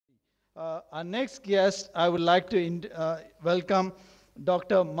Our next guest, I would like to welcome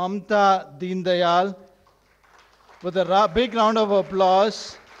Dr. Mamta Deenadayal with a big round of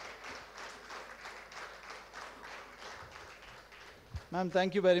applause. Ma'am,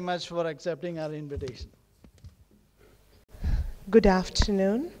 thank you very much for accepting our invitation. Good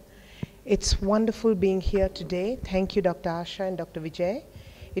afternoon. It's wonderful being here today. Thank you, Dr. Asha and Dr. Vijay.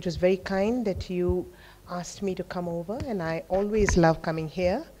 It was very kind that you asked me to come over, and I always love coming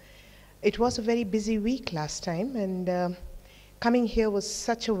here. It was a very busy week last time, and coming here was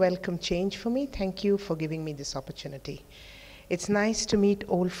such a welcome change for me. Thank you for giving me this opportunity. It's nice to meet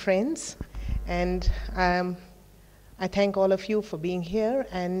old friends, and I thank all of you for being here,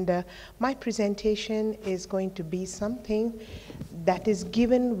 and my presentation is going to be something that is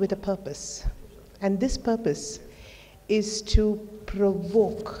given with a purpose. And this purpose is to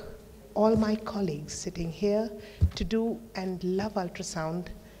provoke all my colleagues sitting here to do and love ultrasound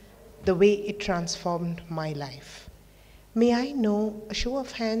the way it transformed my life. May I know a show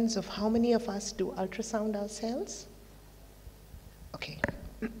of hands of how many of us do ultrasound ourselves? Okay.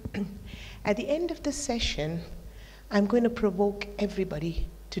 At the end of this session, I'm going to provoke everybody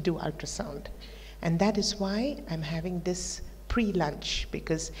to do ultrasound. And that is why I'm having this pre-lunch,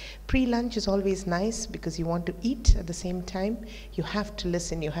 because pre-lunch is always nice because you want to eat at the same time. You have to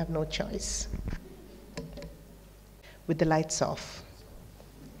listen, you have no choice. With the lights off.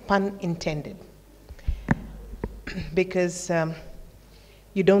 Pun intended. Because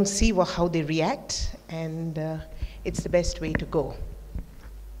you don't see how they react, and it's the best way to go.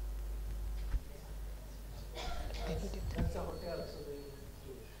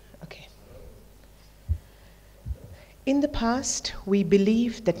 Okay. In the past, we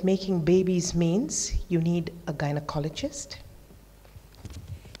believed that making babies means you need a gynecologist.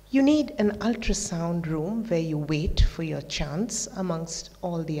 You need an ultrasound room where you wait for your chance amongst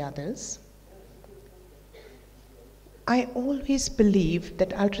all the others. I always believed that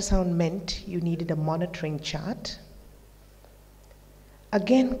ultrasound meant you needed a monitoring chart.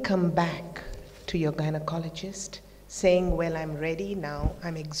 Again, come back to your gynecologist saying, well, I'm ready now,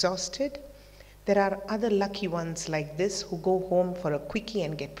 I'm exhausted. There are other lucky ones like this who go home for a quickie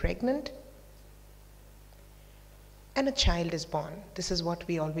and get pregnant. And a child is born. This is what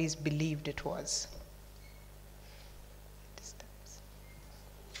we always believed it was.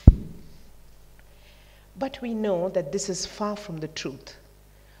 But we know that this is far from the truth.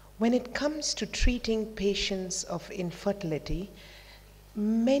 When it comes to treating patients of infertility,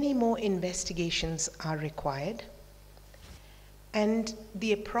 many more investigations are required. And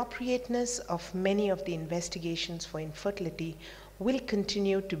the appropriateness of many of the investigations for infertility will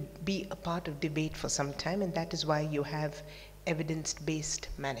continue to be a part of debate for some time, and that is why you have evidence-based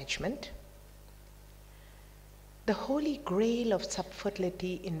management. The holy grail of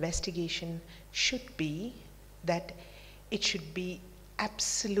subfertility investigation should be that it should be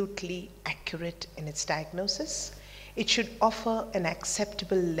absolutely accurate in its diagnosis. It should offer an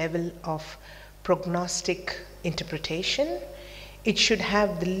acceptable level of prognostic interpretation. It should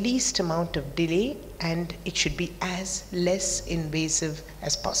have the least amount of delay, and it should be as less invasive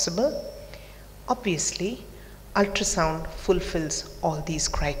as possible. Obviously, ultrasound fulfills all these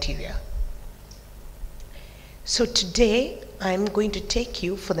criteria. So today, I'm going to take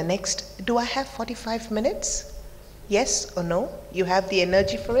you for the next, do I have 45 minutes? Yes or no? You have the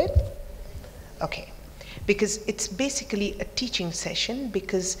energy for it? Okay. Because it's basically a teaching session,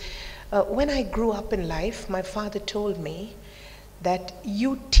 because when I grew up in life, my father told me that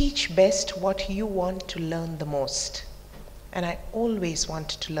you teach best what you want to learn the most. And I always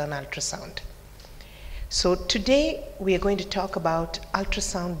wanted to learn ultrasound. So today we are going to talk about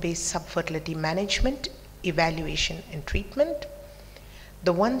ultrasound-based subfertility management, evaluation and treatment,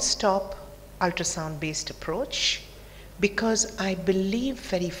 the one-stop ultrasound-based approach, because I believe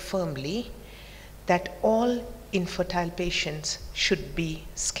very firmly that all infertile patients should be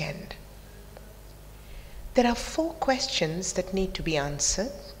scanned. There are 4 questions that need to be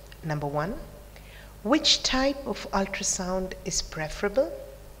answered. Number 1, which type of ultrasound is preferable?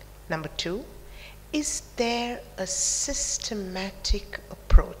 Number 2, is there a systematic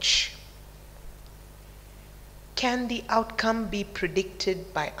approach? Can the outcome be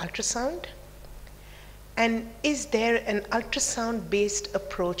predicted by ultrasound? And is there an ultrasound-based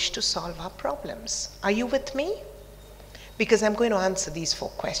approach to solve our problems? Are you with me? Because I'm going to answer these 4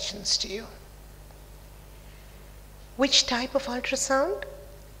 questions to you. Which type of ultrasound?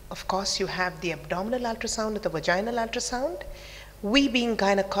 Of course, you have the abdominal ultrasound or the vaginal ultrasound. We being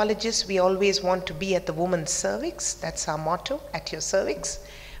gynecologists, we always want to be at the woman's cervix. That's our motto, at your cervix.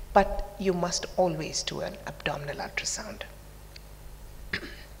 But you must always do an abdominal ultrasound.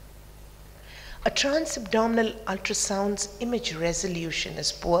 A transabdominal ultrasound's image resolution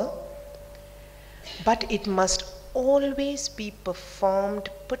is poor, but it must always be performed,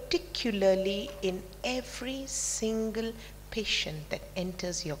 particularly in every single patient that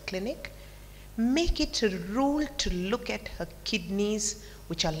enters your clinic. Make it a rule to look at her kidneys,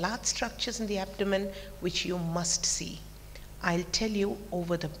 which are large structures in the abdomen, which you must see. I'll tell you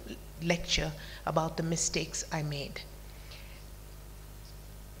over the lecture about the mistakes I made.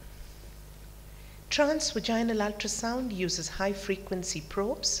 Transvaginal ultrasound uses high-frequency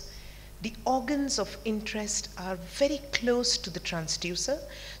probes. The organs of interest are very close to the transducer,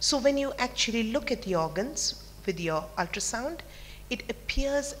 so when you actually look at the organs with your ultrasound, it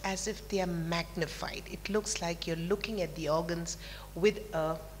appears as if they are magnified. It looks like you're looking at the organs with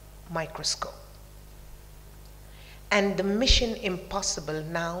a microscope. And the mission impossible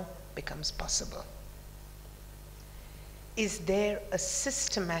now becomes possible. Is there a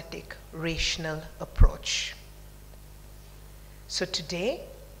systematic, rational approach? So today,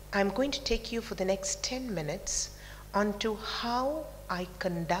 I'm going to take you for the next 10 minutes onto how I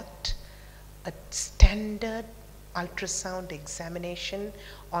conduct a standard ultrasound examination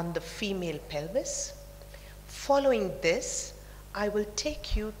on the female pelvis. Following this, I will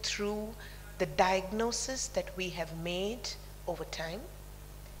take you through the diagnosis that we have made over time,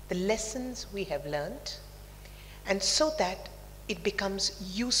 the lessons we have learned, and so that it becomes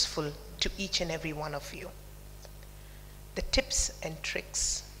useful to each and every one of you. The tips and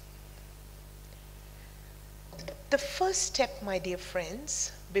tricks. The first step, my dear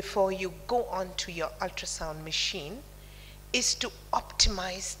friends, before you go on to your ultrasound machine is to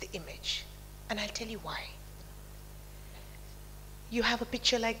optimize the image. And I'll tell you why. You have a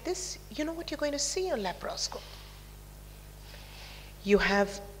picture like this, you know what you're going to see on laparoscope. You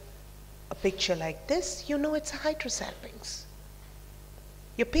have a picture like this, you know it's a hydrosalpinx.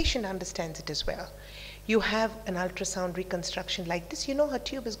 Your patient understands it as well. You have an ultrasound reconstruction like this, you know her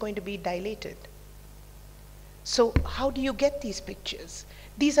tube is going to be dilated. So how do you get these pictures?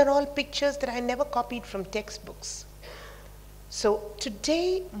 These are all pictures that I never copied from textbooks. So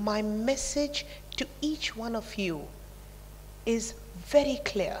today, my message to each one of you is very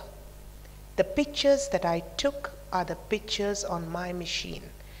clear. The pictures that I took are the pictures on my machine.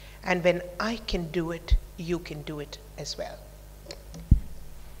 And when I can do it, you can do it as well.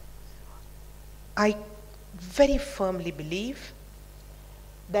 I very firmly believe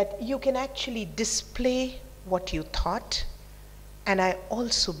that you can actually display what you thought, and I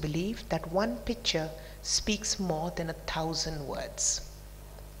also believe that one picture speaks more than 1,000 words.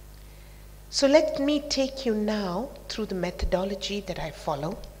 So let me take you now through the methodology that I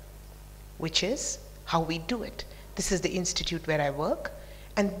follow, which is how we do it. This is the institute where I work,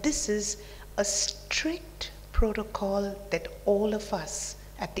 and this is a strict protocol that all of us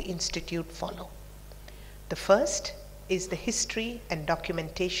at the institute follow. The first is the history and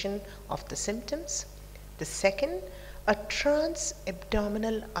documentation of the symptoms. The second, a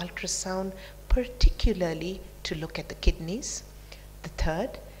transabdominal ultrasound, particularly to look at the kidneys. The third,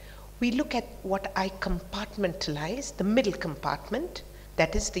 we look at what I compartmentalize, the middle compartment,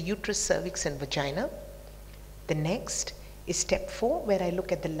 that is the uterus, cervix, and vagina. The next is step 4, where I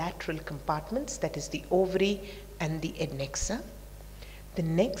look at the lateral compartments, that is the ovary and the adnexa. The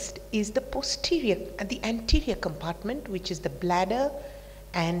next is the posterior and the anterior compartment, which is the bladder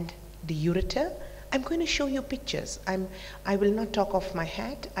and the ureter. I'm going to show you pictures. I will not talk off my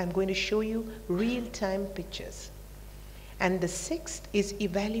hat. I'm going to show you real-time pictures. And the sixth is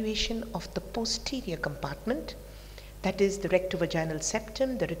evaluation of the posterior compartment. That is the rectovaginal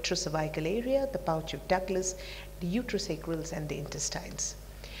septum, the retrocervical area, the pouch of Douglas, the uterosacrals, and the intestines.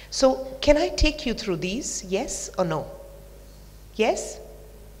 So can I take you through these? Yes or no? Yes?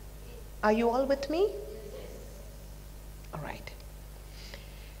 Are you all with me? All right.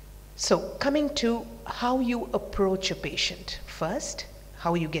 So coming to how you approach a patient. First,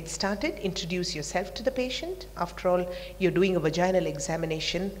 how you get started, introduce yourself to the patient. After all, you're doing a vaginal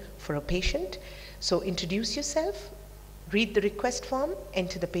examination for a patient. So introduce yourself, read the request form,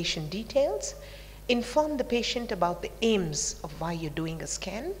 enter the patient details, inform the patient about the aims of why you're doing a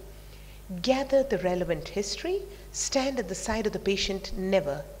scan, gather the relevant history, stand at the side of the patient,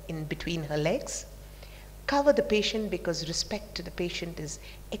 never in between her legs. Cover the patient because respect to the patient is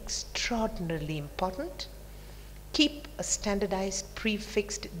extraordinarily important. Keep a standardized,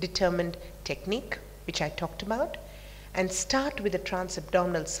 prefixed, determined technique, which I talked about, and start with a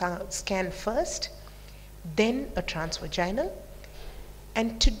transabdominal scan first, then a transvaginal.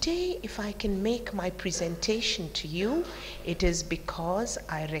 And today, if I can make my presentation to you, it is because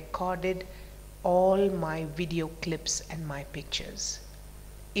I recorded all my video clips and my pictures.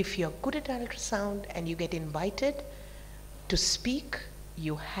 if you're good at ultrasound and you get invited to speak,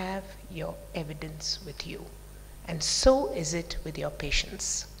 you have your evidence with you. And so is it with your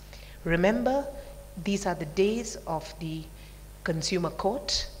patients. Remember, these are the days of the consumer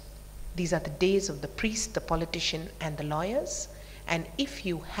court. These are the days of the priest, the politician, and the lawyers. And if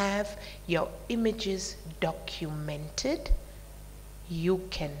you have your images documented, you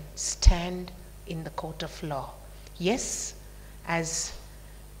can stand in the court of law. Yes, as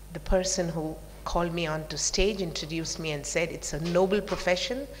the person who called me onto stage introduced me and said it's a noble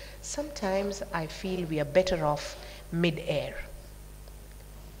profession, sometimes I feel we are better off mid-air.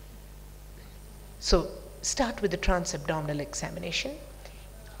 So start with the transabdominal examination.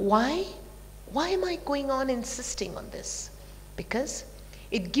 Why am I going on insisting on this? Because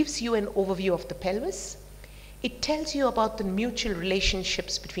it gives you an overview of the pelvis. It tells you about the mutual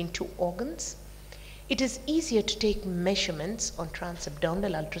relationships between two organs. It is easier to take measurements on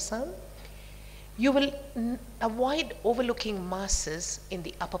transabdominal ultrasound. You will avoid overlooking masses in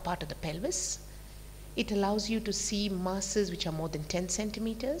the upper part of the pelvis. It allows you to see masses which are more than 10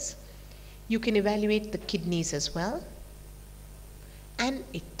 centimeters. You can evaluate the kidneys as well. And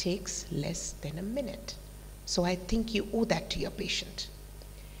it takes less than a minute. So I think you owe that to your patient.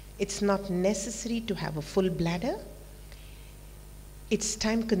 It's not necessary to have a full bladder. It's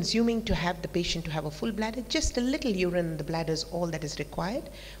time consuming to have the patient to have a full bladder. Just a little urine in the bladder is all that is required.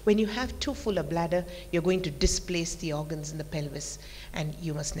 When you have too full a bladder, you're going to displace the organs in the pelvis, and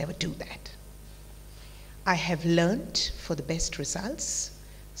you must never do that. I have learned for the best results,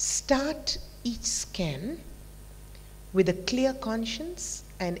 start each scan with a clear conscience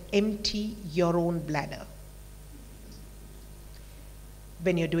and empty your own bladder.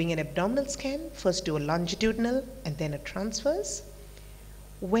 When you're doing an abdominal scan, first do a longitudinal and then a transverse.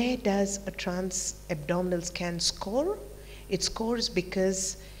 Where does a transabdominal scan score? It scores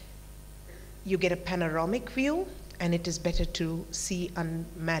because you get a panoramic view, and it is better to see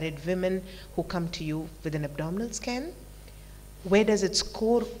unmarried women who come to you with an abdominal scan. Where does it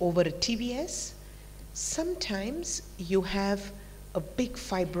score over a TVS? Sometimes you have a big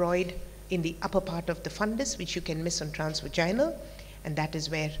fibroid in the upper part of the fundus, which you can miss on transvaginal, and that is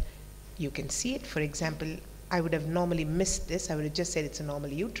where you can see it. For example, I would have normally missed this. I would have just said it's a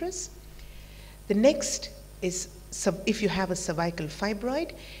normal uterus. The next is if you have a cervical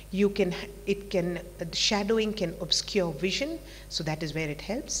fibroid, shadowing can obscure vision, so that is where it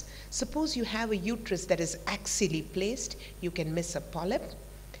helps. Suppose you have a uterus that is axially placed, you can miss a polyp.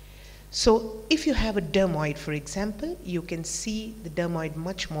 So if you have a dermoid, for example, you can see the dermoid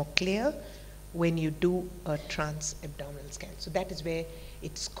much more clear when you do a transabdominal scan. So that is where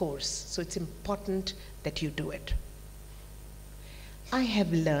it scores. So it's important that you do it. I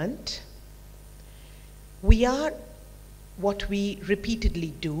have learned we are what we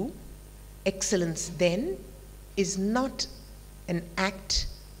repeatedly do. Excellence then is not an act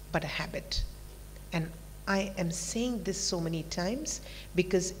but a habit. And I am saying this so many times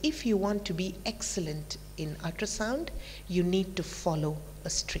because if you want to be excellent in ultrasound, you need to follow a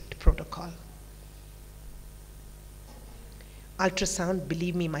strict protocol. Ultrasound,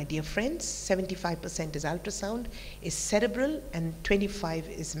 believe me, my dear friends, 75% is ultrasound, is cerebral, and 25%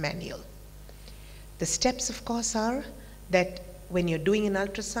 is manual. The steps, of course, are that when you're doing an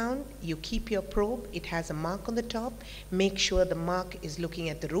ultrasound, you keep your probe, it has a mark on the top, make sure the mark is looking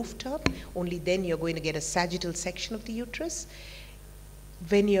at the rooftop, only then you're going to get a sagittal section of the uterus.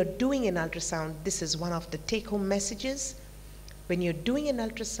 When you're doing an ultrasound, this is one of the take-home messages. When you're doing an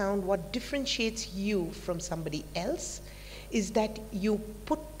ultrasound, what differentiates you from somebody else is that you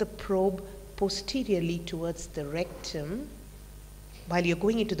put the probe posteriorly towards the rectum. While you're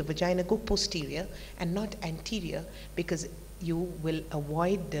going into the vagina, go posterior and not anterior, because you will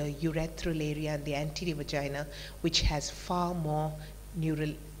avoid the urethral area and the anterior vagina, which has far more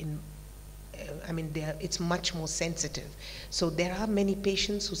neural, it's much more sensitive. So there are many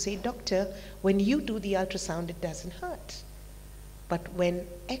patients who say, doctor, when you do the ultrasound, it doesn't hurt. But when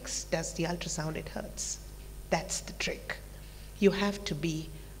X does the ultrasound, it hurts. That's the trick. You have to be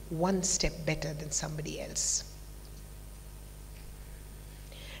one step better than somebody else.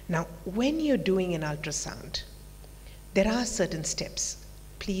 Now, when you're doing an ultrasound, there are certain steps.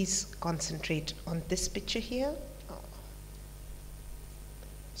 Please concentrate on this picture here.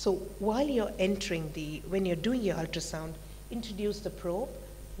 So while you're when you're doing your ultrasound, introduce the probe,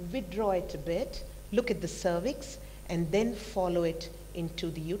 withdraw it a bit, look at the cervix, and then follow it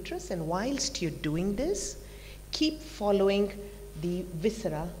into the uterus. And whilst you're doing this, keep following the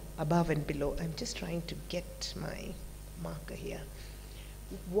viscera above and below. I'm just trying to get my marker here.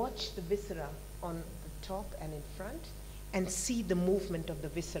 Watch the viscera on the top and in front, and see the movement of the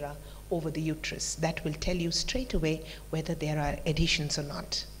viscera over the uterus. That will tell you straight away whether there are adhesions or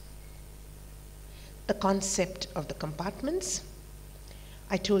not. The concept of the compartments.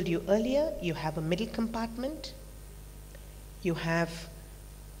 I told you earlier, you have a middle compartment, you have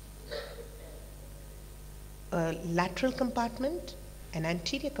a lateral compartment, an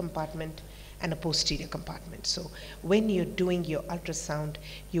anterior compartment, and a posterior compartment. So when you're doing your ultrasound,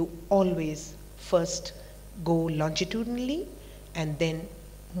 you always first go longitudinally and then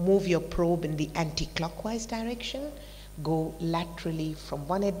move your probe in the anti-clockwise direction, go laterally from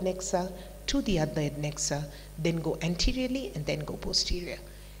one adnexa to the other adnexa, then go anteriorly and then go posterior.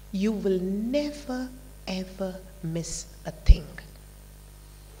 You will never ever miss a thing.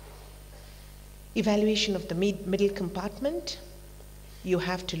 Evaluation of the middle compartment. You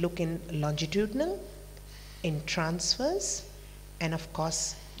have to look in longitudinal, in transverse, and of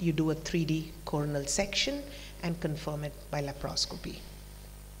course you do a 3D coronal section and confirm it by laparoscopy.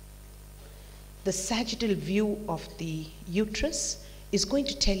 The sagittal view of the uterus is going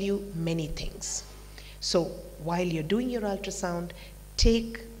to tell you many things. So while you're doing your ultrasound,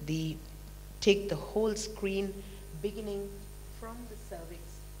 take the whole screen beginning from the cervix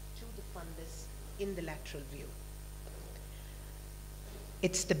to the fundus in the lateral view.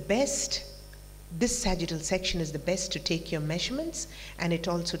 It's the best, this sagittal section is the best to take your measurements, and it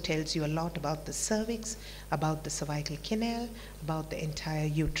also tells you a lot about the cervix, about the cervical canal, about the entire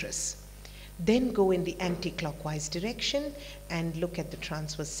uterus. Then go in the anti-clockwise direction and look at the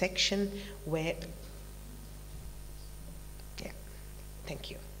transverse section where, yeah, thank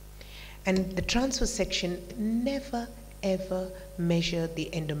you. And the transverse section, never ever measure the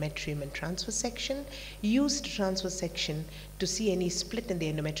endometrium and transverse section. Use the transverse section to see any split in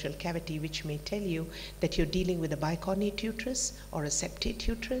the endometrial cavity, which may tell you that you're dealing with a bicornuate uterus or a septate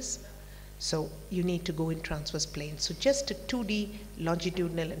uterus. So you need to go in transverse plane. So just a 2D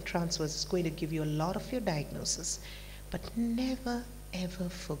longitudinal and transverse is going to give you a lot of your diagnosis. But never ever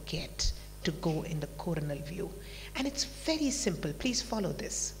forget to go in the coronal view. And it's very simple. Please follow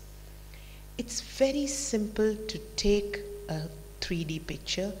this. It's very simple to take a 3D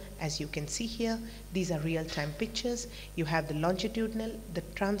picture. As you can see here, these are real-time pictures. You have the longitudinal, the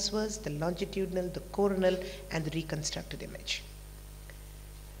transverse, the longitudinal, the coronal, and the reconstructed image.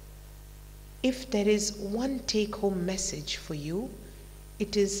 If there is one take-home message for you,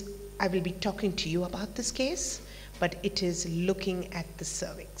 it is, I will be talking to you about this case, but it is looking at the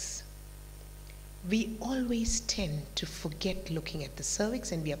cervix. We always tend to forget looking at the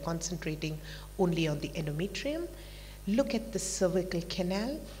cervix, and we are concentrating only on the endometrium. Look at the cervical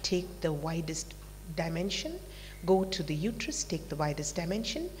canal, take the widest dimension, go to the uterus, take the widest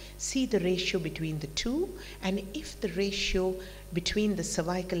dimension, see the ratio between the two, and if the ratio between the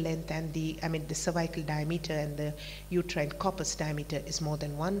cervical length and the cervical diameter and the uterine corpus diameter is more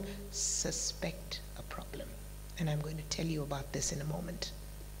than 1, suspect a problem. And I'm going to tell you about this in a moment.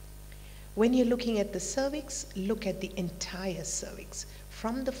 When you're looking at the cervix, look at the entire cervix,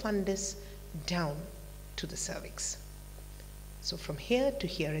 from the fundus down to the cervix. So from here to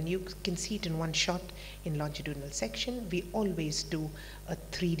here, and you can see it in one shot in longitudinal section. We always do a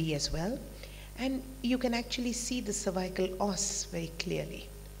 3D as well. And you can actually see the cervical os very clearly.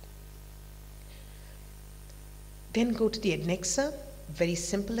 Then go to the adnexa, very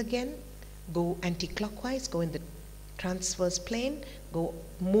simple again. Go anti-clockwise, go in the transverse plane, go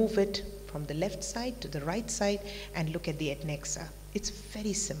move it from the left side to the right side and look at the adnexa. It's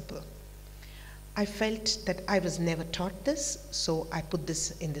very simple. I felt that I was never taught this, so I put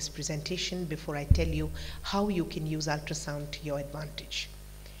this in this presentation before I tell you how you can use ultrasound to your advantage.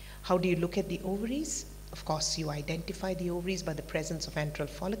 How do you look at the ovaries? Of course, you identify the ovaries by the presence of antral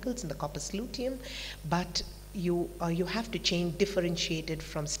follicles in the corpus luteum, but you have to differentiate it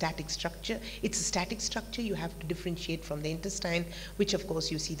from static structure. It's a static structure. You have to differentiate from the intestine, which of course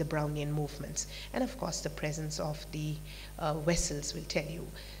you see the Brownian movements. And of course the presence of the vessels will tell you.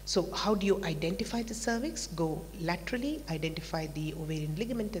 So how do you identify the cervix? Go laterally, identify the ovarian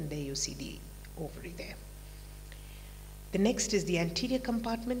ligament, and there you see the ovary there. The next is the anterior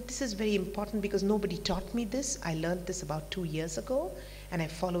compartment. This is very important because nobody taught me this. I learned this about 2 years ago, and I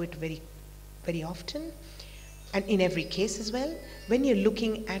follow it very, very often. And in every case as well, when you're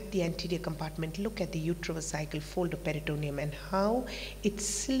looking at the anterior compartment, look at the uterovesical fold of peritoneum and how it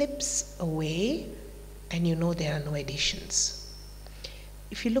slips away, and you know there are no adhesions.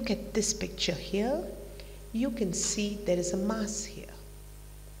 If you look at this picture here, you can see there is a mass here,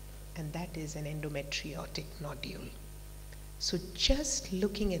 and that is an endometriotic nodule. So just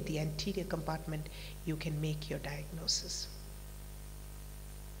looking at the anterior compartment, you can make your diagnosis.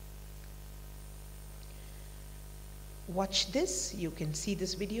 Watch this, you can see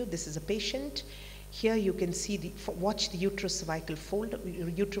this video. This is a patient. Here you can see watch the uterocervical fold,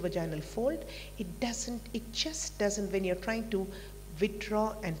 uterovaginal fold. It just doesn't, when you're trying to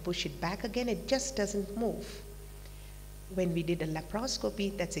withdraw and push it back again, it just doesn't move. When we did a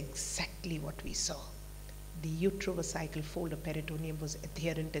laparoscopy, that's exactly what we saw. The uterovesical fold of peritoneum was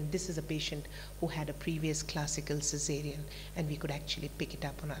adherent, and this is a patient who had a previous classical cesarean, and we could actually pick it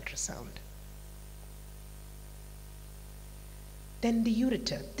up on ultrasound. Then the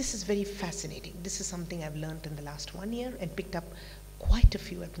ureter. This is very fascinating. This is something I've learned in the last 1 year and picked up quite a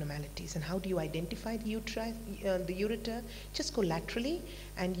few abnormalities. And how do you identify the ureter? Just go laterally,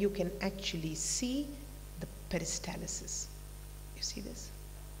 and you can actually see the peristalsis. You see this?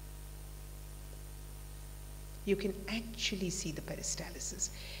 You can actually see the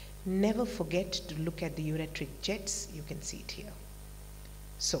peristalsis. Never forget to look at the ureteric jets. You can see it here.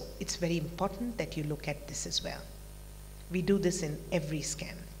 So it's very important that you look at this as well. We do this in every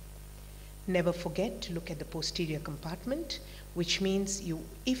scan. Never forget to look at the posterior compartment, which means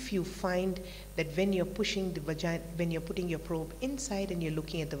if you find that when you're pushing the vagina, when you're putting your probe inside and you're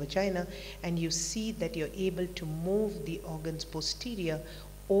looking at the vagina and you see that you're able to move the organs posterior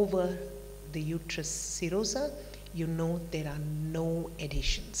over the uterus serosa, you know there are no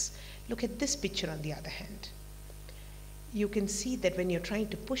adhesions. Look at this picture on the other hand. You can see that when you're trying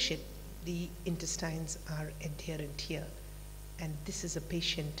to push it, the intestines are adherent here. And this is a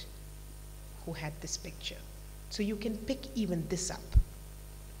patient who had this picture. So you can pick even this up.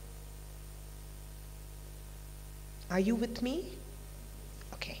 Are you with me?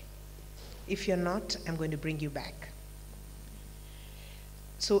 Okay. If you're not, I'm going to bring you back.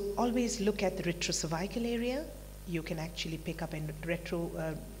 So always look at the retrocervical area. You can actually pick up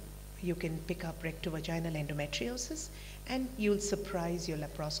rectovaginal endometriosis, and you'll surprise your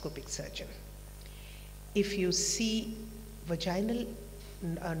laparoscopic surgeon. If you see vaginal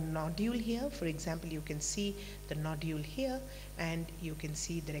nodule here, for example, you can see the nodule here, and you can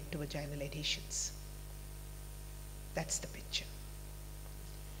see the rectovaginal adhesions. That's the picture.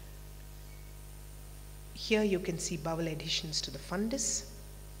 Here you can see bowel adhesions to the fundus,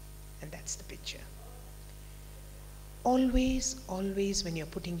 and that's the picture. Always, always when you're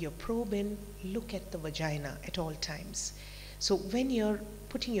putting your probe in, look at the vagina at all times. So when you're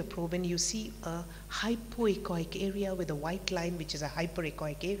putting your probe in, you see a hypoechoic area with a white line, which is a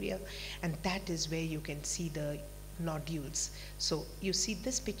hyperechoic area, and that is where you can see the nodules. So you see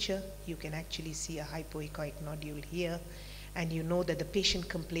this picture, you can actually see a hypoechoic nodule here, and you know that the patient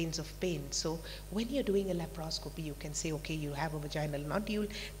complains of pain. So when you're doing a laparoscopy, you can say, okay, you have a vaginal nodule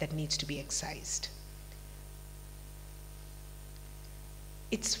that needs to be excised.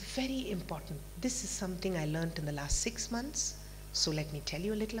 It's very important. This is something I learned in the last 6 months. So let me tell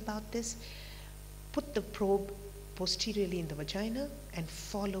you a little about this. Put the probe posteriorly in the vagina and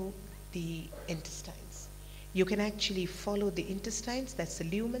follow the intestines. You can actually follow the intestines. That's the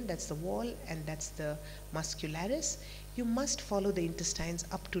lumen, that's the wall, and that's the muscularis. You must follow the intestines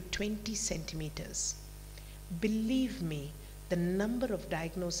up to 20 centimeters. Believe me, the number of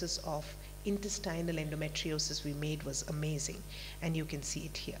diagnoses of intestinal endometriosis we made was amazing, and you can see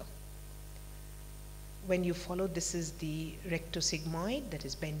it here. When you follow, this is the rectosigmoid that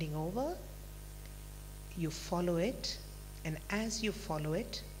is bending over. You follow it, and as you follow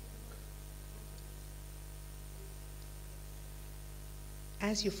it,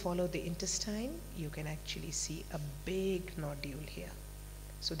 as you follow the intestine, you can actually see a big nodule here.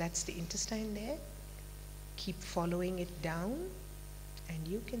 So that's the intestine there. Keep following it down, and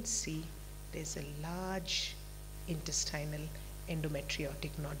you can see there's a large intestinal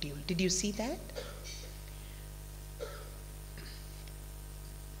endometriotic nodule. Did you see that?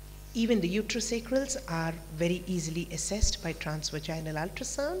 Even the uterosacrals are very easily assessed by transvaginal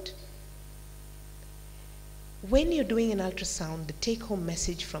ultrasound. When you're doing an ultrasound, the take-home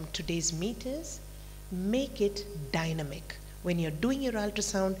message from today's meet is, make it dynamic. When you're doing your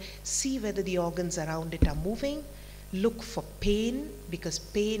ultrasound, see whether the organs around it are moving. Look for pain, because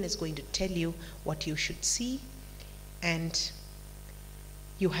pain is going to tell you what you should see. And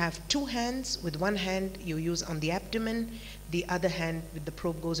you have 2 hands. With one hand you use on the abdomen, the other hand with the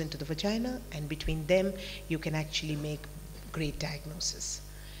probe goes into the vagina, and between them you can actually make great diagnosis.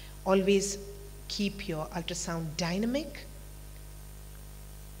 Always keep your ultrasound dynamic.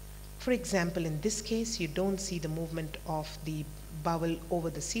 For example, in this case, you don't see the movement of the bowel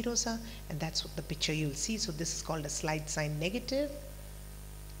over the serosa, and that's what the picture you'll see. So this is called a slide sign negative.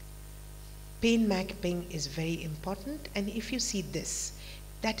 Pain mapping is very important, and if you see this,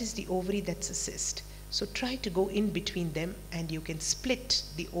 that is the ovary that's a cyst. So try to go in between them and you can split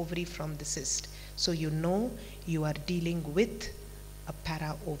the ovary from the cyst. So you know you are dealing with a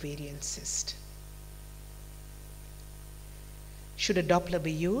para-ovarian cyst. Should a Doppler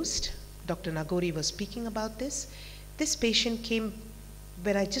be used? Dr. Nagori was speaking about this. This patient came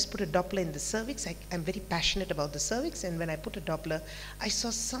when I just put a Doppler in the cervix. I'm very passionate about the cervix, and when I put a Doppler, I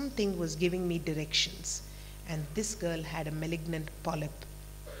saw something was giving me directions. And this girl had a malignant polyp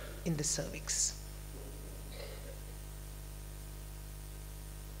in the cervix.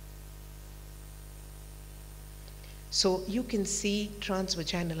 So you can see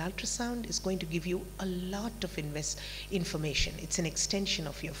transvaginal ultrasound is going to give you a lot of information. It's an extension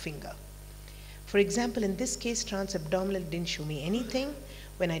of your finger. For example, in this case, transabdominal didn't show me anything.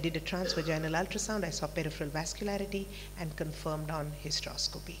 When I did a transvaginal ultrasound, I saw peripheral vascularity and confirmed on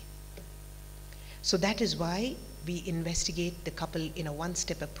hysteroscopy. So that is why we investigate the couple in a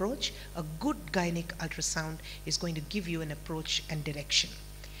one-step approach. A good gynec ultrasound is going to give you an approach and direction.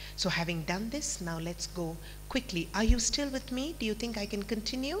 So having done this, now let's go quickly. Are you still with me? Do you think I can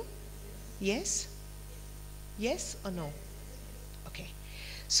continue? Yes? Yes or no? Okay.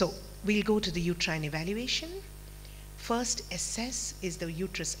 So we'll go to the uterine evaluation. First, assess, is the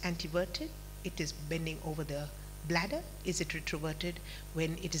uterus anteverted? It is bending over the bladder. Is it retroverted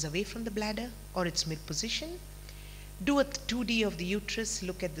when it is away from the bladder or its mid position? Do a 2D of the uterus,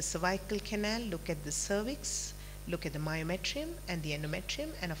 look at the cervical canal, look at the cervix, look at the myometrium and the endometrium,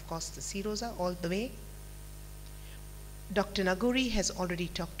 and of course the serosa all the way. Dr. Nagori has already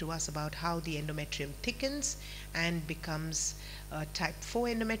talked to us about how the endometrium thickens and becomes type 4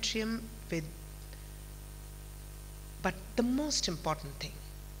 endometrium but the most important thing,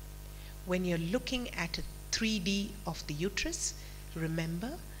 when you're looking at a 3D of the uterus,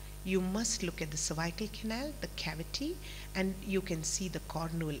 remember you must look at the cervical canal, the cavity, and you can see the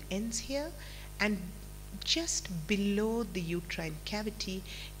cornual ends here, and just below the uterine cavity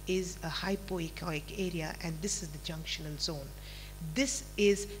is a hypoechoic area, and this is the junctional zone. This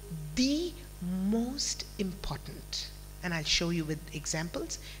is the most important, and I'll show you with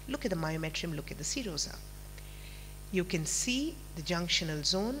examples. Look at the myometrium, look at the serosa. You can see the junctional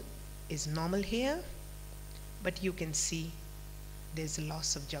zone is normal here, but you can see there's a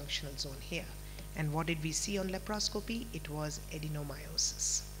loss of junctional zone here. And what did we see on laparoscopy? It was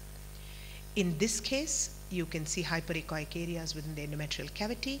adenomyosis. In this case, you can see hyperechoic areas within the endometrial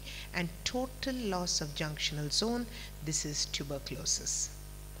cavity and total loss of junctional zone. This is tuberculosis.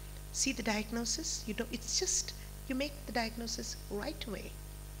 See the diagnosis? It's just, you make the diagnosis right away.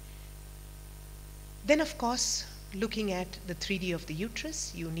 Then of course, looking at the 3D of the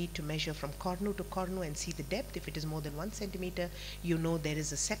uterus, you need to measure from cornu to cornu and see the depth. If it is more than 1 centimeter, you know there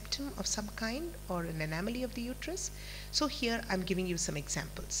is a septum of some kind or an anomaly of the uterus. So here I'm giving you some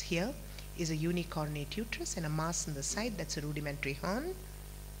examples. Here is a unicornate uterus and a mass on the side, that's a rudimentary horn,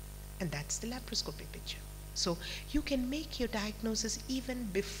 and that's the laparoscopy picture. So you can make your diagnosis even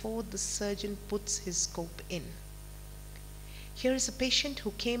before the surgeon puts his scope in. Here is a patient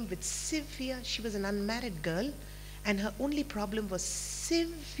who came with severe, she was an unmarried girl, and her only problem was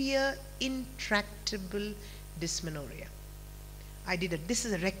severe intractable dysmenorrhea. This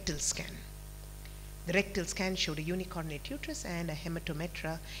is a rectal scan. The rectal scan showed a unicornate uterus and a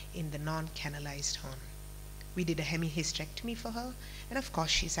hematometra in the non-canalized horn. We did a hemihysterectomy for her, and of course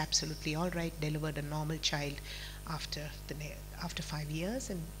she's absolutely all right, delivered a normal child after 5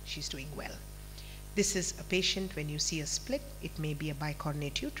 years, and she's doing well. This is a patient, when you see a split, it may be a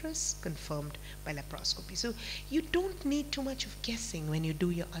bicornate uterus confirmed by laparoscopy. So you don't need too much of guessing when you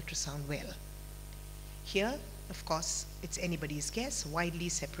do your ultrasound well. Here, of course, it's anybody's guess, widely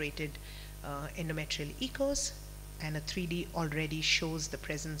separated endometrial echos, and a 3D already shows the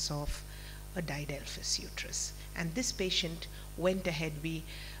presence of a didelphys uterus. And this patient went ahead, we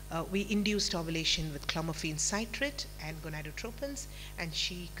induced ovulation with clomiphene citrate and gonadotropins, and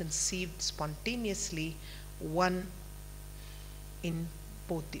she conceived spontaneously one in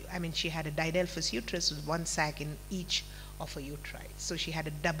both she had a didelphys uterus with 1 sac in each of her uteri. So she had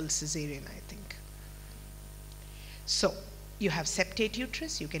a double cesarean, I think. So you have septate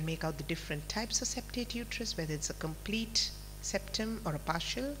uterus. You can make out the different types of septate uterus, whether it's a complete septum or a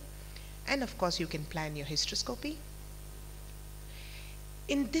partial. And of course, you can plan your hysteroscopy.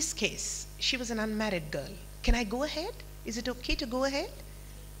 In this case, she was an unmarried girl. Can I go ahead? Is it okay to go ahead?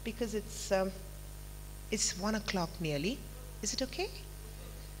 Because it's 1 o'clock nearly. Is it okay?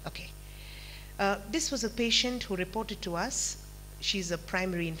 Okay. This was a patient who reported to us. She's a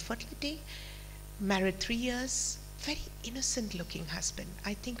primary infertility, married 3 years, very innocent looking husband.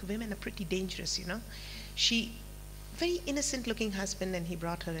 I think women are pretty dangerous, you know. She Very innocent looking husband, and he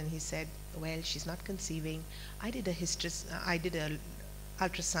brought her and he said, well, she's not conceiving. I did a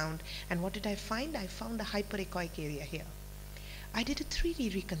ultrasound, and what did I find? I found a hyperechoic area here. I did a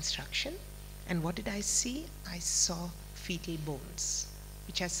 3D reconstruction, and what did I see? I saw fetal bones,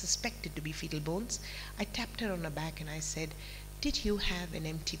 which I suspected to be fetal bones. I tapped her on the back and I said, did you have an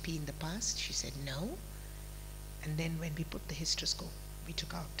MTP in the past? She said, no. And then when we put the hysteroscope, we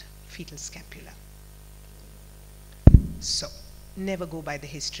took out fetal scapula. So, never go by the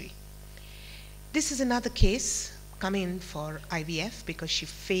history. This is another case coming in for IVF because she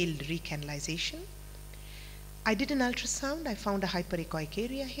failed recanalization. I did an ultrasound. I found a hyperechoic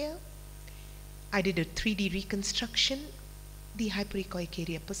area here. I did a 3D reconstruction. The hyperechoic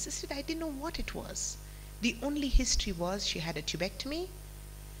area persisted. I didn't know what it was. The only history was she had a tubectomy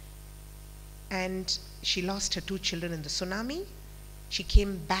and she lost her 2 children in the tsunami. She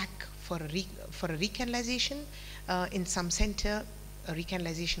came back for a recanalization in some center. A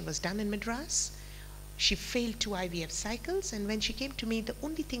recanalization was done in Madras. She failed 2 IVF cycles, and when she came to me, the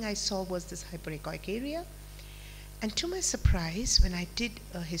only thing I saw was this hyperechoic area. And to my surprise, when I did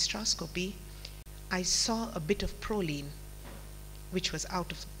a hysteroscopy, I saw a bit of proline which was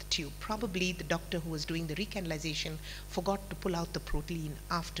out of the tube. Probably the doctor who was doing the recanalization forgot to pull out the proline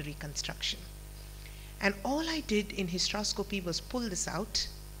after reconstruction. And all I did in hysteroscopy was pull this out.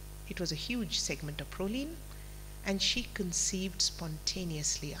 It was a huge segment of proline, and she conceived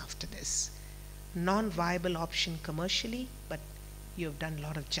spontaneously after this. Non-viable option commercially, but you have done a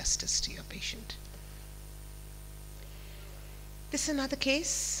lot of justice to your patient. This is another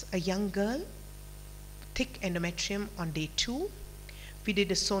case, a young girl, thick endometrium on day 2. We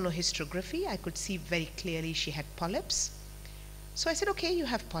did a sonohysterography. I could see very clearly she had polyps. So I said, okay, you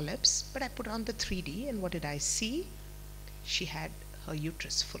have polyps, but I put on the 3D, and what did I see? She had her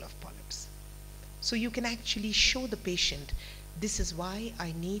uterus full of polyps. So you can actually show the patient, this is why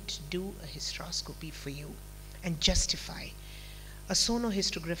I need to do a hysteroscopy for you, and justify. A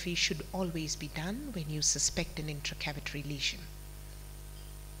sonohysterography should always be done when you suspect an intracavitary lesion.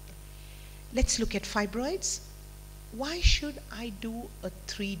 Let's look at fibroids. Why should I do a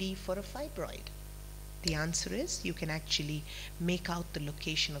 3D for a fibroid? The answer is you can actually make out the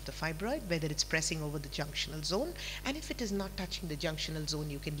location of the fibroid, whether it's pressing over the junctional zone, and if it is not touching the junctional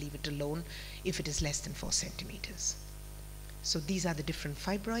zone, you can leave it alone if it is less than 4 centimeters. So these are the different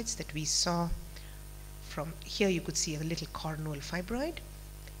fibroids that we saw. From here you could see a little cornual fibroid,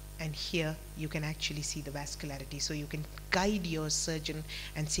 and here you can actually see the vascularity. So you can guide your surgeon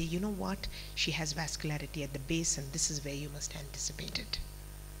and say, you know what, she has vascularity at the base, and this is where you must anticipate it.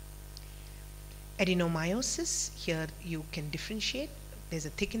 Adenomyosis, here you can differentiate. There's a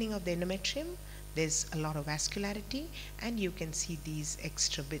thickening of the endometrium, there's a lot of vascularity, and you can see these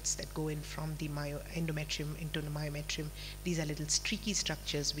extra bits that go in from the endometrium into the myometrium. These are little streaky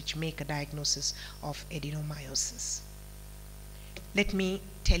structures which make a diagnosis of adenomyosis. Let me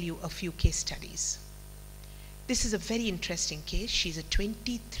tell you a few case studies. This is a very interesting case. She's a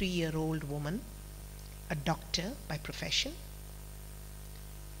 23-year-old woman, a doctor by profession.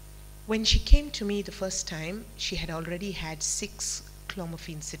 When she came to me the first time, she had already had 6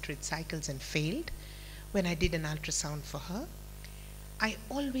 clomiphene citrate cycles and failed. When I did an ultrasound for her, I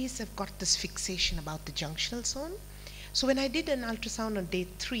always have got this fixation about the junctional zone. So when I did an ultrasound on day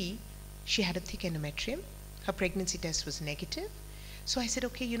 3, she had a thick endometrium. Her pregnancy test was negative. So I said,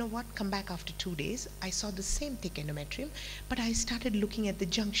 okay, you know what, come back after 2 days. I saw the same thick endometrium, but I started looking at the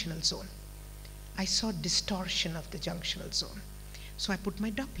junctional zone. I saw distortion of the junctional zone. So I put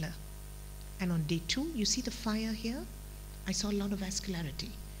my Doppler. And on day 2, you see the fire here? I saw a lot of vascularity.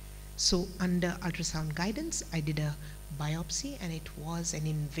 So under ultrasound guidance, I did a biopsy, and it was an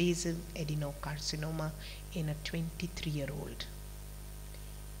invasive adenocarcinoma in a 23-year-old.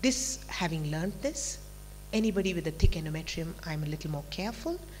 This, having learned this, anybody with a thick endometrium, I'm a little more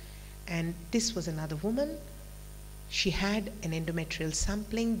careful. And this was another woman. She had an endometrial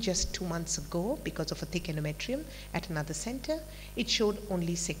sampling just 2 months ago because of a thick endometrium at another center. It showed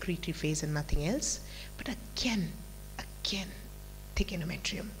only secretory phase and nothing else. But again, thick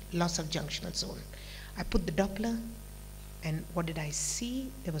endometrium, loss of junctional zone. I put the Doppler, and what did I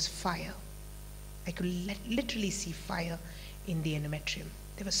see? There was fire. I could literally see fire in the endometrium.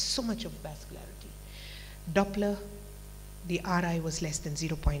 There was so much of vascularity. Doppler, the RI was less than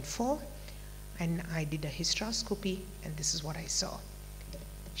 0.4, and I did a hysteroscopy, and this is what I saw.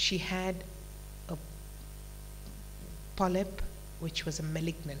 She had a polyp, which was a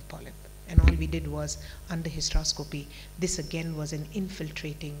malignant polyp, and all we did was, under hysteroscopy, this again was an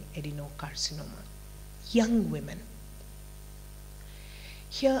infiltrating adenocarcinoma. Young women.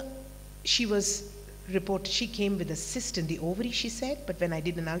 Here, she was report, she came with a cyst in the ovary, she said, but when I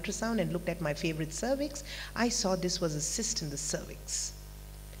did an ultrasound and looked at my favorite cervix, I saw this was a cyst in the cervix.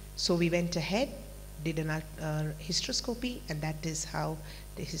 So we went ahead, did an hysteroscopy, and that is how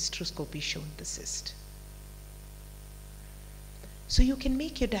the hysteroscopy showed the cyst. So you can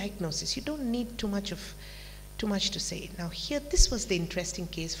make your diagnosis. You don't need too much to say. Now here, this was the interesting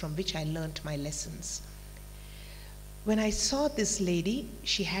case from which I learned my lessons. When I saw this lady,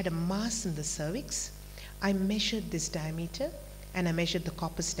 she had a mass in the cervix. I measured this diameter, and I measured the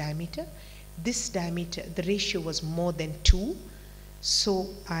corpus diameter. This diameter, the ratio was more than 2. So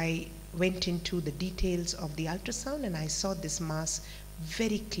I went into the details of the ultrasound, and I saw this mass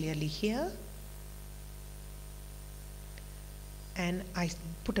very clearly here. And I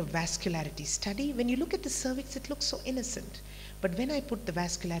put a vascularity study. When you look at the cervix, it looks so innocent. But when I put the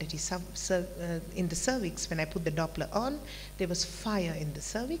vascularity in the cervix, when I put the Doppler on, there was fire in the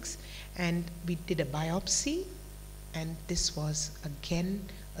cervix. And we did a biopsy, and this was, again,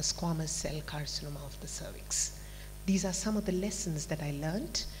 a squamous cell carcinoma of the cervix. These are some of the lessons that I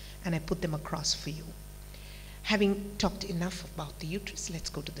learned, and I put them across for you. Having talked enough about the uterus, let's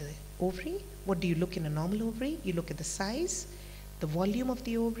go to the ovary. What do you look in a normal ovary? You look at the size, the volume of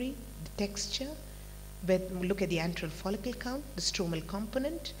the ovary, the texture. We look at the antral follicle count, the stromal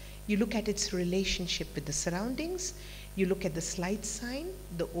component. You look at its relationship with the surroundings. You look at the slide sign,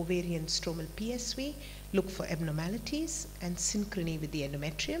 the ovarian stromal PSV, look for abnormalities and synchrony with the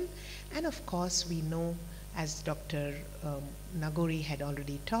endometrium. And of course, we know, as Dr. Nagori had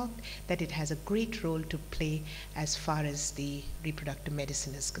already talked, that it has a great role to play as far as the reproductive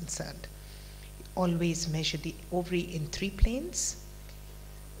medicine is concerned. Always measure the ovary in 3 planes.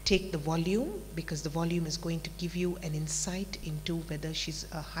 Take the volume, because the volume is going to give you an insight into whether she's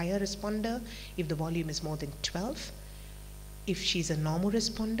a higher responder if the volume is more than 12. If she's a normal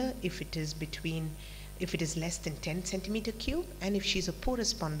responder, if it is less than 10 centimeter cube, and if she's a poor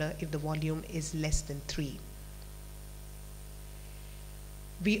responder, if the volume is less than 3.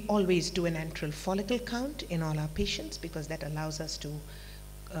 We always do an antral follicle count in all our patients, because that allows us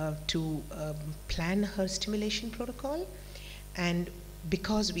to plan her stimulation protocol. And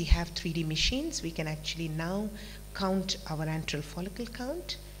because we have 3D machines, we can actually now count our antral follicle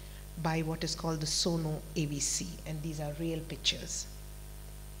count by what is called the Sono AVC, and these are real pictures.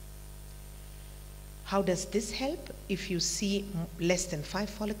 How does this help? If you see less than 5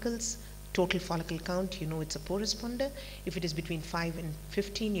 follicles, total follicle count, you know it's a poor responder. If it is between 5 and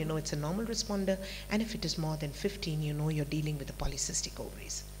 15, you know it's a normal responder. And if it is more than 15, you know you're dealing with the polycystic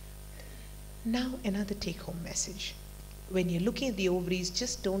ovaries. Now, another take-home message. When you're looking at the ovaries,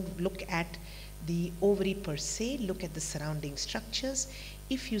 just don't look at the ovary per se, look at the surrounding structures.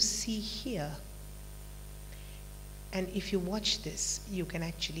 If you see here, and if you watch this, you can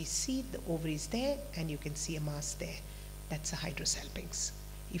actually see the ovaries there, and you can see a mass there. That's a hydrosalpinx.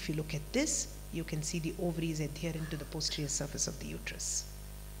 If you look at this, you can see the ovaries adhering to the posterior surface of the uterus.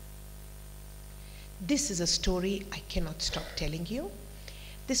 This is a story I cannot stop telling you.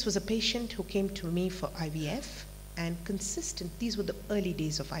 This was a patient who came to me for IVF, and these were the early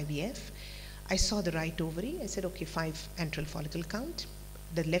days of IVF. I saw the right ovary. I said, okay, 5 antral follicle count.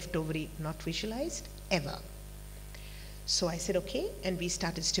 The left ovary not visualized ever. So I said, okay, and we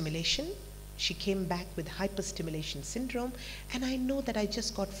started stimulation. She came back with hyperstimulation syndrome, and I know that I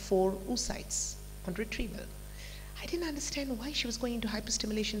just got 4 oocytes on retrieval. I didn't understand why she was going into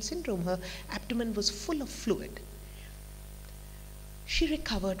hyperstimulation syndrome. Her abdomen was full of fluid. She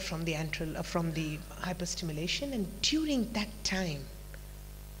recovered from the hyperstimulation, and during that time,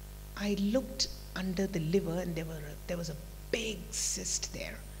 I looked under the liver, and there was a big cyst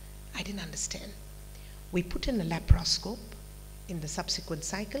there. I didn't understand. We put in a laparoscope in the subsequent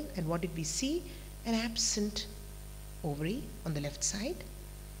cycle, and what did we see? An absent ovary on the left side.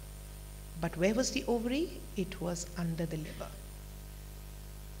 But where was the ovary? It was under the liver.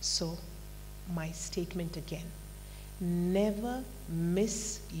 So my statement again, never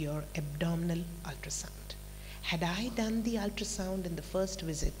miss your abdominal ultrasound. Had I done the ultrasound in the first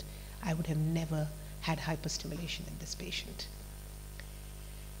visit, I would have never had hyperstimulation in this patient.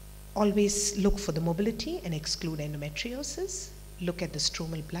 Always look for the mobility and exclude endometriosis. Look at the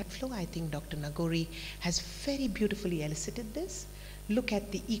stromal blood flow. I think Dr. Nagori has very beautifully elicited this. Look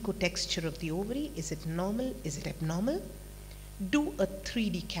at the eco-texture of the ovary. Is it normal? Is it abnormal? Do a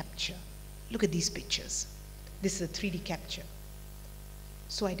 3D capture. Look at these pictures. This is a 3D capture.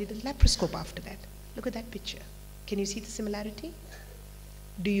 So I did a laparoscope after that. Look at that picture. Can you see the similarity?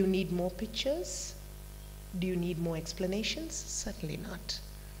 Do you need more pictures? Do you need more explanations? Certainly not.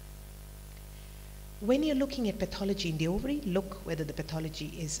 When you're looking at pathology in the ovary, look whether the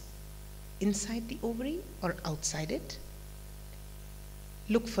pathology is inside the ovary or outside it.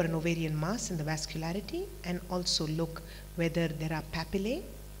 Look for an ovarian mass in the vascularity, and also look whether there are papillae,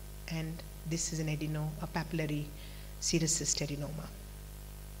 and this is an a papillary serous cyst adenoma.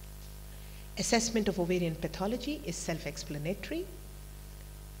 Assessment of ovarian pathology is self-explanatory.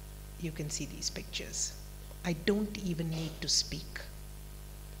 You can see these pictures. I don't even need to speak.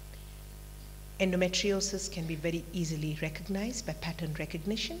 Endometriosis can be very easily recognized by pattern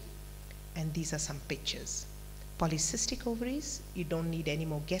recognition, and these are some pictures. Polycystic ovaries, you don't need any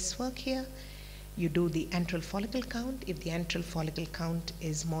more guesswork here. You do the antral follicle count. If the antral follicle count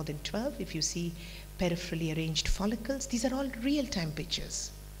is more than 12, if you see peripherally arranged follicles, these are all real-time pictures.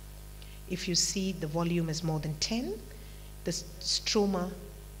 If you see the volume is more than 10, the stroma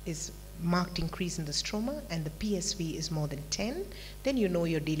is marked increase in the stroma, and the PSV is more than 10, then you know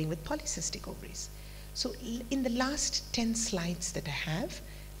you're dealing with polycystic ovaries. So in the last 10 slides that I have,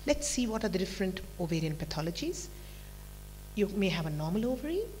 let's see what are the different ovarian pathologies. You may have a normal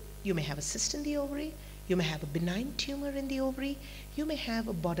ovary, you may have a cyst in the ovary, you may have a benign tumor in the ovary, you may have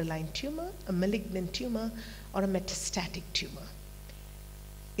a borderline tumor, a malignant tumor, or a metastatic tumor.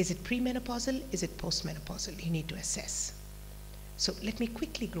 Is it premenopausal? Is it postmenopausal? You need to assess. So let me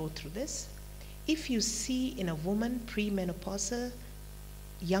quickly go through this. If you see in a woman premenopausal,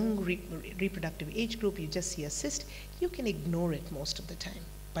 young reproductive age group, you just see a cyst, you can ignore it most of the time.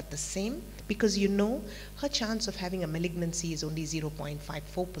 But the same, because you know her chance of having a malignancy is only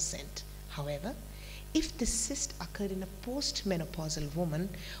 0.54%. However, if the cyst occurred in a postmenopausal woman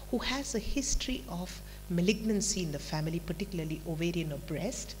who has a history of malignancy in the family, particularly ovarian or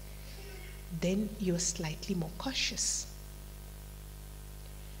breast, then you're slightly more cautious.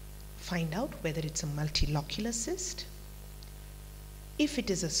 Find out whether it's a multilocular cyst. If it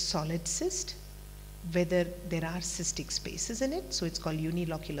is a solid cyst, whether there are cystic spaces in it, so it's called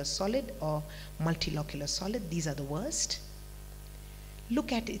unilocular solid or multilocular solid. These are the worst.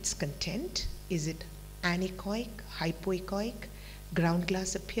 Look at its content. Is it anechoic, hypoechoic, ground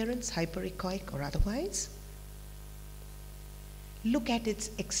glass appearance, hyperechoic, or otherwise? Look at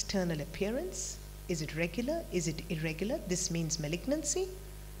its external appearance. Is it regular? Is it irregular? This means malignancy.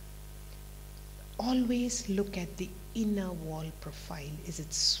 Always look at the inner wall profile. Is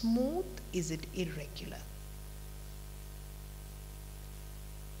it smooth? Is it irregular?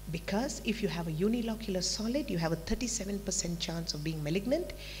 Because if you have a unilocular solid, you have a 37% chance of being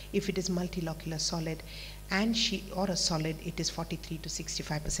malignant. If it is multilocular solid or a solid, it is 43 to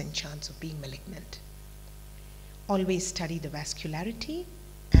 65% chance of being malignant. Always study the vascularity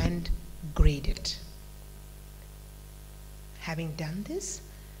and grade it. Having done this,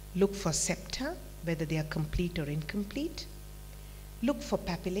 look for septa, whether they are complete or incomplete. Look for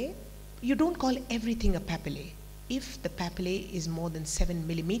papillae. You don't call everything a papillae. If the papillae is more than 7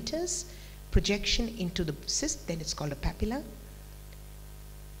 millimeters projection into the cyst, then it's called a papilla.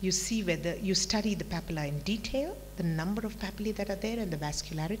 You see whether you study the papilla in detail, the number of papillae that are there and the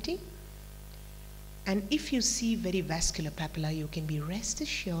vascularity. And if you see very vascular papilla, you can be rest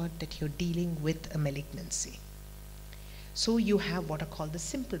assured that you're dealing with a malignancy. So you have what are called the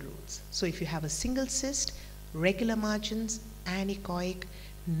simple rules. So if you have a single cyst, regular margins, anechoic,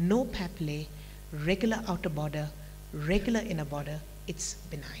 no papillae, regular outer border, regular inner border, it's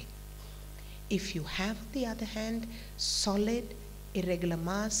benign. If you have, on the other hand, solid, irregular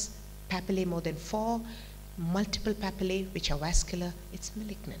mass, papillae more than 4, multiple papillae which are vascular, it's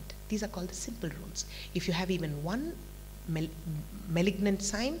malignant. These are called the simple rules. If you have even one malignant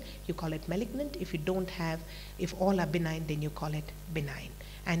sign, you call it malignant. If you don't have, if all are benign, then you call it benign.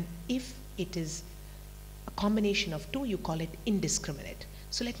 And if it is a combination of two, you call it indiscriminate.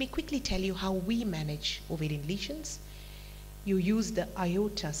 So let me quickly tell you how we manage ovarian lesions. You use the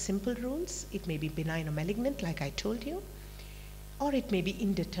IOTA simple rules. It may be benign or malignant, like I told you, or it may be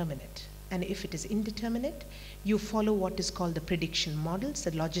indeterminate. And if it is indeterminate, you follow what is called the prediction models,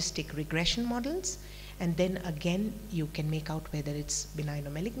 the logistic regression models, and then again you can make out whether it's benign or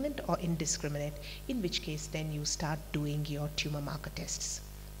malignant or indiscriminate, in which case then you start doing your tumor marker tests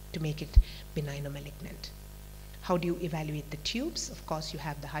to make it benign or malignant. How do you evaluate the tubes? Of course, you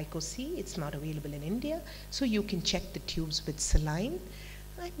have the HycoC. It's not available in India, so you can check the tubes with saline.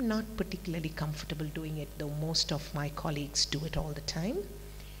 I'm not particularly comfortable doing it, though most of my colleagues do it all the time.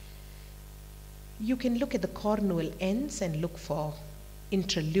 You can look at the cornual ends and look for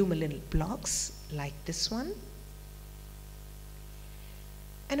intraluminal blocks like this one.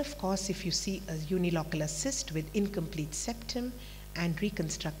 And of course, if you see a unilocular cyst with incomplete septum and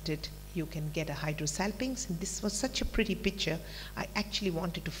reconstructed, you can get a hydrosalpinx. And this was such a pretty picture, I actually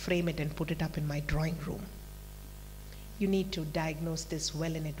wanted to frame it and put it up in my drawing room. you need to diagnose this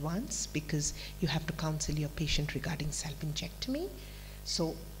well in advance because you have to counsel your patient regarding salpingectomy.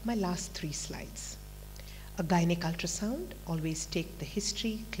 So my last 3 slides. A gynec ultrasound, always take the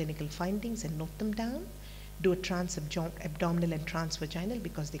history, clinical findings and note them down. Do a trans-abdominal and transvaginal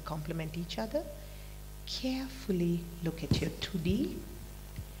because they complement each other. Carefully look at your 2D.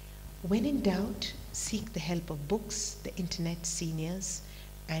 When in doubt, seek the help of books, the internet, seniors,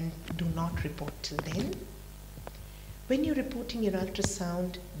 and do not report till then. When you're reporting your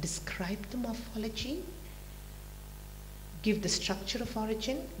ultrasound, describe the morphology, give the structure of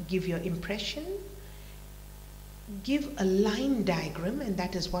origin, give your impression, give a line diagram, and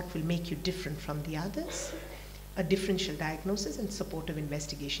that is what will make you different from the others. A differential diagnosis and supportive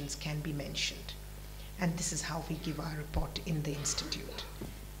investigations can be mentioned. And this is how we give our report in the institute.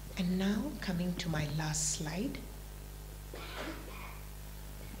 And now coming to my last slide.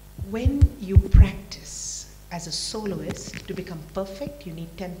 When you practice as a soloist, to become perfect, you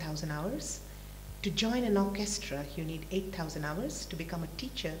need 10,000 hours. To join an orchestra, you need 8,000 hours. To become a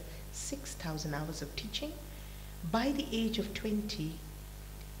teacher, 6,000 hours of teaching. By the age of 20,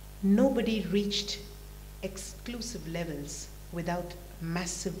 nobody reached exclusive levels without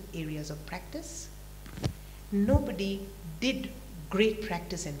massive areas of practice. Nobody did great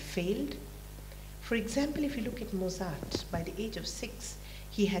practice and failed. For example, if you look at Mozart, by the age of 6,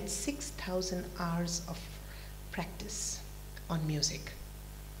 he had 6,000 hours of practice on music.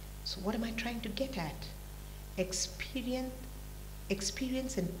 So what am I trying to get at? Experience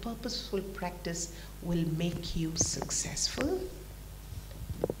and purposeful practice will make you successful.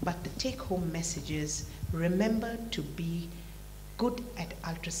 But the take-home message is, remember to be good at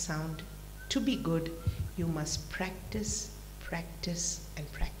ultrasound. To be good, you must practice, practice, and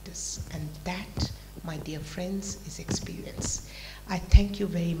practice. And that, my dear friends, is experience. I thank you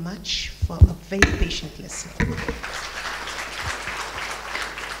very much for a very patient listening.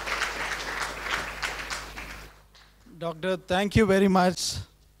 Doctor, thank you very much.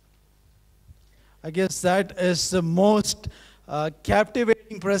 I guess that is the most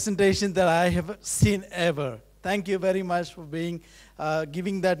captivating presentation that I have seen ever. Thank you very much for being,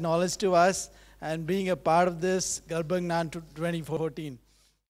 giving that knowledge to us and being a part of this GarbhaGnan 2014.